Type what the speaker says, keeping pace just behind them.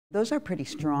Those are pretty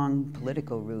strong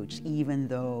political roots, even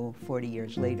though 40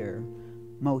 years later,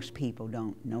 most people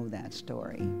don't know that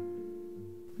story.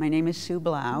 My name is Sue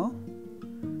Blouch.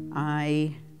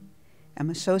 I am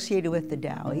associated with the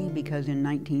Dali because in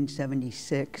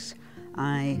 1976,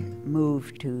 I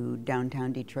moved to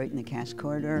downtown Detroit in the Cass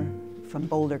Corridor from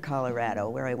Boulder, Colorado,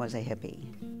 where I was a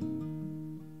hippie.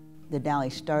 The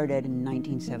Dali started in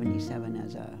 1977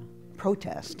 as a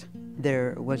protest.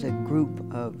 There was a group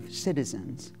of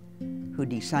citizens who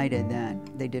decided that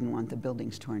they didn't want the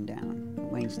buildings torn down.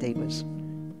 Wayne State was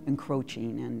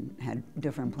encroaching and had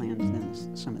different plans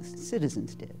than some of the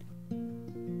citizens did.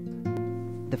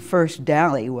 The first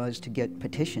Dali was to get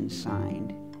petitions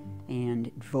signed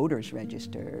and voters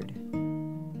registered.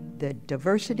 The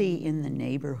diversity in the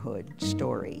neighborhood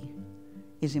story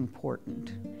is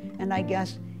important. And I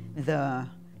guess the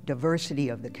diversity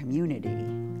of the community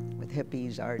with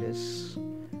hippies, artists,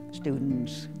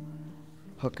 students,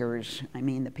 hookers, I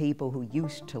mean the people who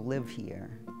used to live here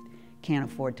can't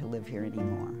afford to live here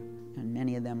anymore. And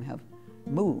many of them have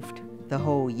moved. The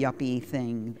whole yuppie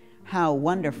thing, how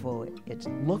wonderful it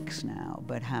looks now,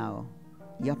 but how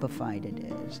yuppified it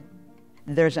is.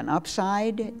 There's an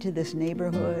upside to this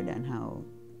neighborhood and how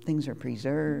things are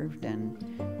preserved, and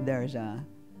there's a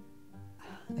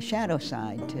shadow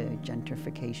side to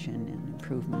gentrification and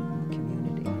improvement in the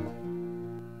community.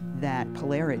 That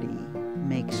polarity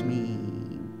makes me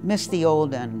miss the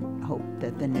old and hope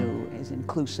that the new is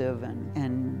inclusive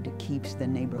and keeps the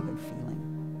neighborhood feeling